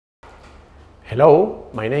Hello,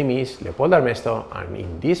 my name is Leopoldo Armesto, and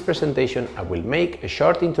in this presentation I will make a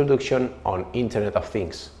short introduction on Internet of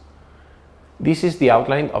Things. This is the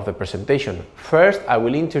outline of the presentation. First, I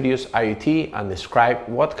will introduce IoT and describe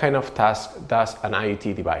what kind of task does an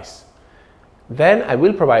IoT device. Then I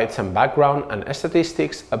will provide some background and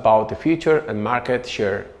statistics about the future and market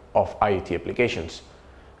share of IoT applications.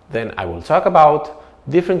 Then I will talk about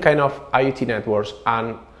different kind of IoT networks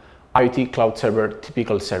and IoT cloud server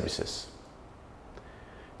typical services.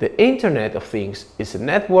 The Internet of Things is a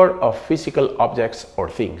network of physical objects or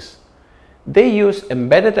things. They use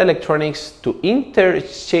embedded electronics to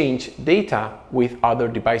interchange data with other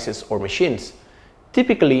devices or machines.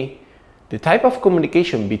 Typically, the type of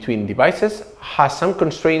communication between devices has some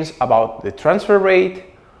constraints about the transfer rate,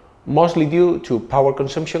 mostly due to power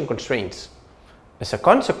consumption constraints. As a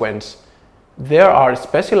consequence, there are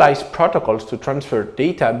specialized protocols to transfer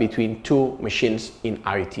data between two machines in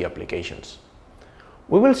IoT applications.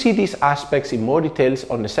 We will see these aspects in more details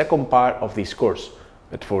on the second part of this course,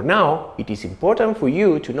 but for now it is important for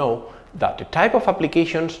you to know that the type of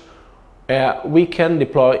applications we can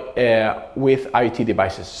deploy with IoT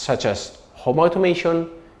devices, such as home automation,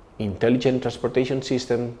 intelligent transportation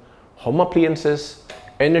system, home appliances,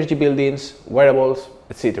 energy buildings, wearables,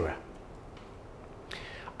 etc.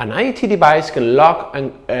 An IoT device can log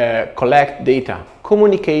and collect data,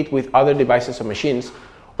 communicate with other devices or machines,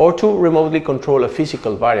 or to remotely control a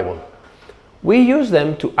physical variable. We use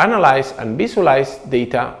them to analyze and visualize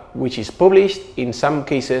data which is published in some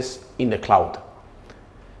cases in the cloud.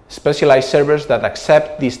 Specialized servers that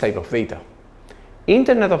accept this type of data.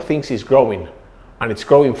 Internet of Things is growing, and it's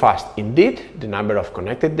growing fast. Indeed, the number of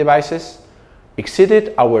connected devices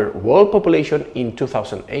exceeded our world population in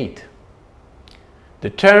 2008. The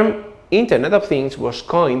term Internet of Things was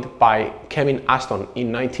coined by Kevin Aston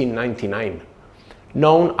in 1999.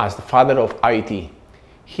 Known as the father of IoT.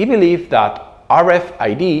 He believed that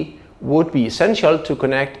RFID would be essential to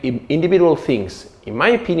connect individual things. In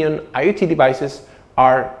my opinion, IoT devices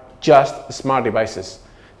are just smart devices.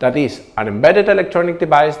 That is, an embedded electronic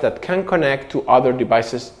device that can connect to other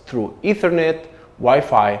devices through Ethernet,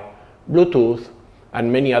 Wi-Fi, Bluetooth, and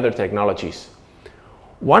many other technologies.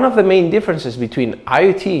 One of the main differences between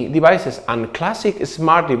IoT devices and classic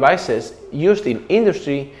smart devices used in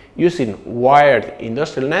industry using wired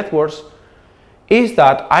industrial networks is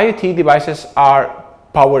that IoT devices are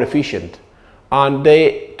power efficient, and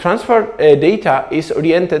the transfer data is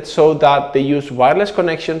oriented so that they use wireless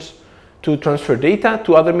connections to transfer data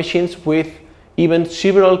to other machines with even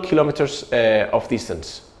several kilometers of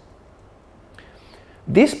distance.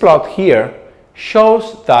 This plot here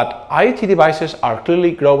shows that IoT devices are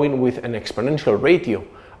clearly growing with an exponential ratio,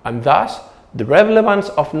 and thus the relevance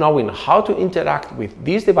of knowing how to interact with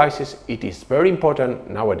these devices is very important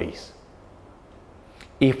nowadays.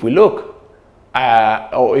 If we look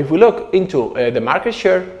into the market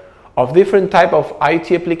share of different types of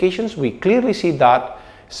IoT applications, we clearly see that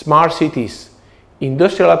smart cities,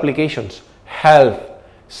 industrial applications, health,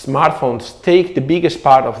 smartphones take the biggest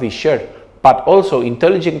part of this share, but also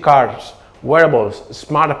intelligent cars, wearables,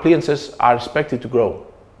 smart appliances are expected to grow.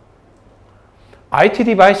 IoT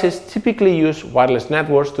devices typically use wireless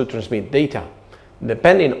networks to transmit data.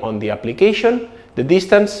 Depending on the application, the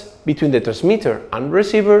distance between the transmitter and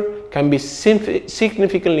receiver can be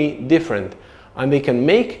significantly different, and they can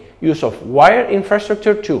make use of wired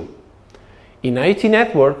infrastructure too. In IoT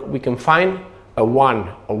network, we can find a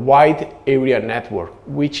wide area network,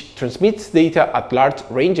 which transmits data at large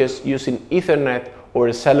ranges using Ethernet or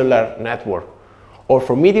a cellular network. Or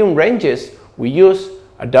for medium ranges, we use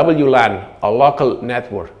a WLAN, a local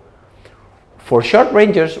network. For short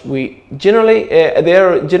ranges, they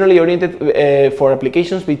are generally oriented for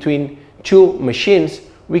applications between two machines.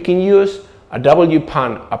 We can use a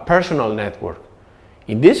WPAN, a personal network.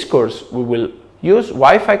 In this course, we will use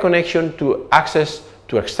Wi-Fi connection to access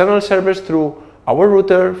to external servers through our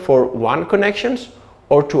router for WAN connections,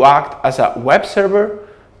 or to act as a web server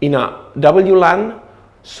in a WLAN,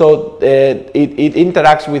 so it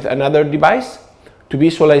interacts with another device to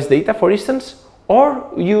visualize data, for instance, or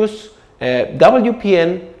use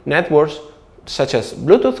WPN networks such as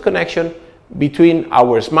Bluetooth connection between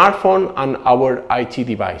our smartphone and our IoT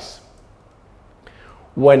device.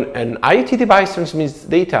 When an IoT device transmits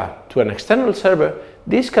data to an external server,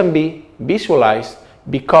 this can be visualized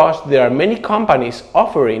because there are many companies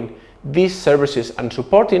offering these services and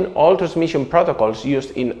supporting all transmission protocols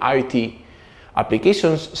used in IoT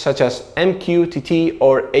applications such as MQTT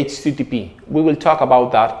or HTTP. We will talk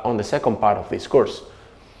about that on the second part of this course.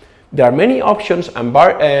 There are many options and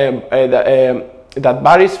that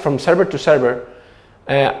varies from server to server,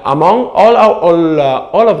 Among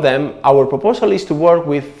all of them, our proposal is to work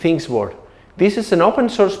with ThingsBoard. This is an open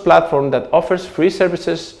source platform that offers free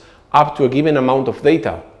services up to a given amount of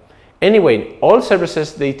data. Anyway, all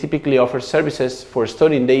services, they typically offer services for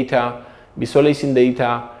storing data, visualizing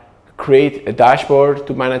data, create a dashboard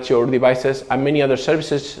to manage your devices, and many other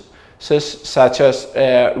services such as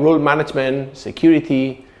rule management,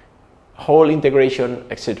 security, whole integration,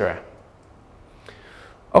 etc.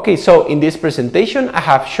 Okay, so in this presentation, I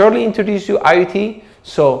have shortly introduced you IoT.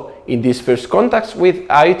 So in this first contact with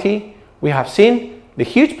IoT, we have seen the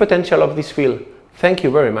huge potential of this field. Thank you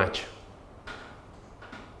very much.